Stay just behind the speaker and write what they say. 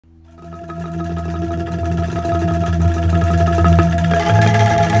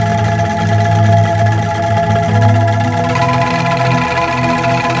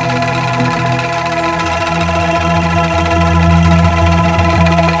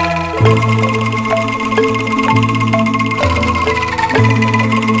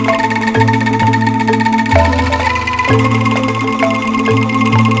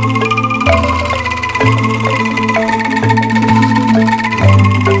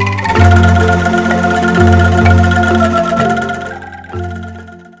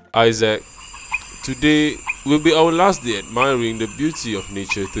Isaac, today will be our last day admiring the beauty of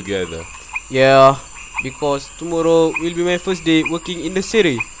nature together. Yeah, because tomorrow will be my first day working in the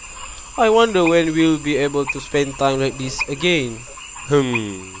city. I wonder when we'll be able to spend time like this again.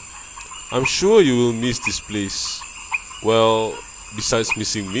 I'm sure you will miss this place. Well, besides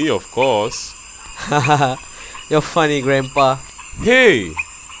missing me, of course. Haha, you're funny, Grandpa. Hey,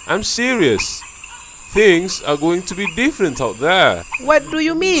 I'm serious. Things are going to be different out there. What do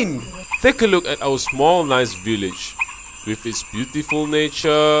you mean? Take a look at our small, nice village with its beautiful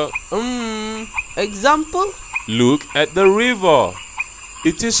nature. Example? Look at the river.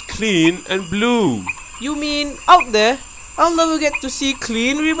 It is clean and blue. You mean out there? I'll never get to see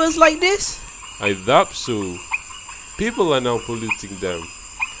clean rivers like this? I doubt so. People are now polluting them.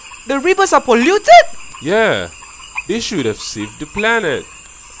 The rivers are polluted? Yeah, they should have saved the planet.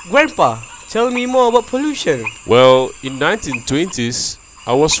 Grandpa, tell me more about pollution. Well, in 1920s,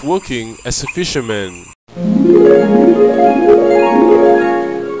 I was working as a fisherman.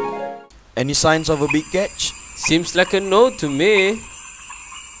 Any signs of a big catch? Seems like a no to me.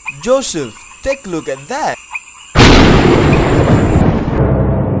 Joseph, take a look at that.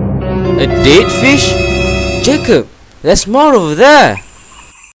 A dead fish? Jacob, there's more over there.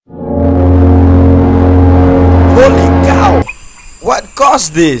 Holy cow! What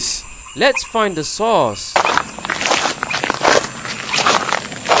caused this? Let's find the source.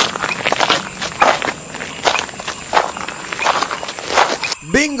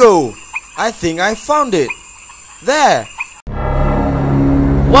 Bingo! I think I found it. There!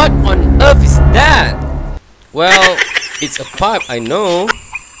 What on earth is that? Well, it's a pipe, I know.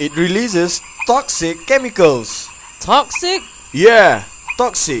 It releases toxic chemicals. Toxic? Yeah,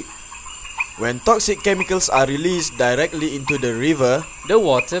 toxic. When toxic chemicals are released directly into the river, The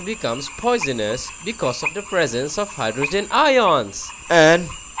water becomes poisonous because of the presence of hydrogen ions, and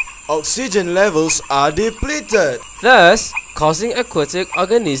oxygen levels are depleted. thus causing aquatic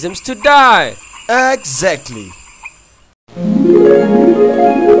organisms to die. Exactly.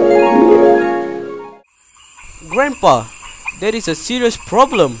 Grandpa, there is a serious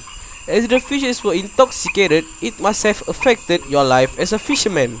problem. As the fishes were intoxicated, it must have affected your life as a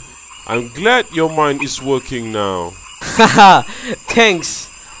fisherman. I'm glad your mind is working now. Haha, thanks.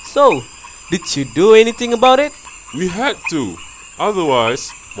 So, did you do anything about it? We had to,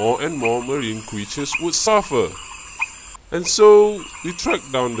 otherwise more and more marine creatures would suffer. And so we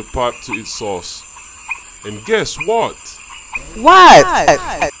tracked down the pipe to its source. And guess what? What?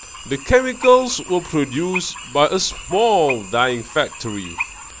 The chemicals were produced by a small dyeing factory.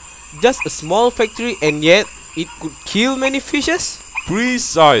 Just a small factory and yet it could kill many fishes?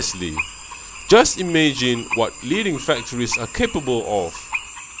 Precisely. Just imagine what leading factories are capable of.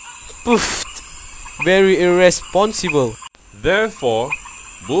 Poof! Very irresponsible. Therefore,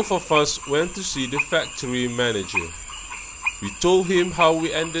 both of us went to see the factory manager. We told him how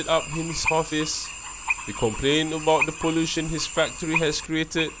we ended up in his office. We complained about the pollution his factory has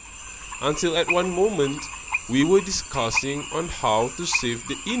created, until at one moment we were discussing on how to save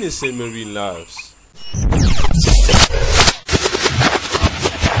the innocent marine lives.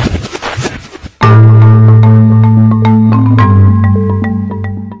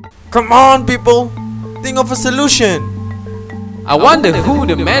 Come on, people! Think of a solution! I wonder who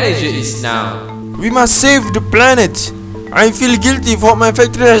the manager is now. We must save the planet! I feel guilty for what my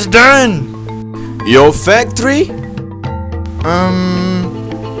factory has done! Your factory?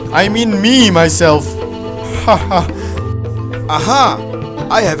 I mean me, myself. Haha. Aha!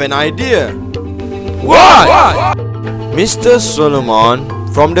 I have an idea! What? Mr. Solomon,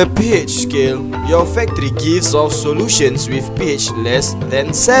 from the pH scale, your factory gives off solutions with pH less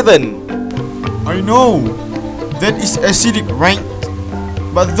than 7. I know, that is acidic, right?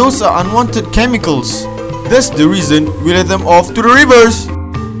 But those are unwanted chemicals. That's the reason we let them off to the rivers.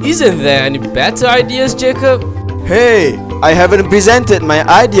 Isn't there any better ideas, Jacob? Hey, I haven't presented my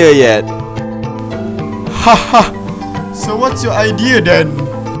idea yet. Haha. So what's your idea then?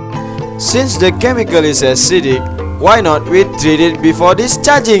 Since the chemical is acidic, why not we treat it before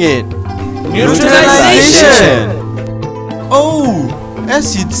discharging it? Neutralization! Oh,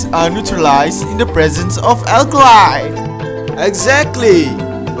 acids are neutralized in the presence of alkali. Exactly!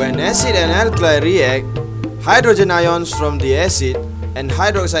 When acid and alkali react, hydrogen ions from the acid and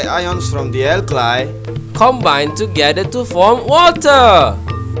hydroxide ions from the alkali Combine together to form water.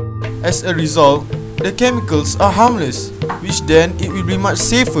 As a result, the chemicals are harmless, which then it will be much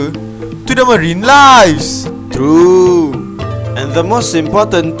safer to the marine lives. True. And the most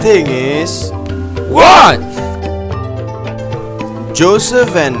important thing is, What?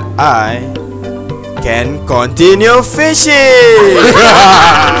 Joseph and I can continue fishing.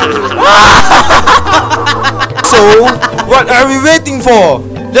 So, what are we waiting for?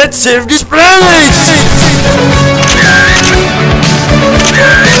 Let's save this planet!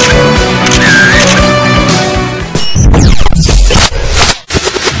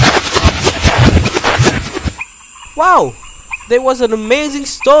 Wow, that was an amazing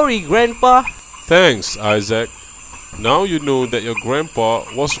story, Grandpa. Thanks, Isaac. Now you know that your grandpa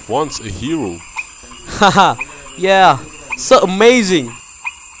was once a hero. Haha, yeah, so amazing.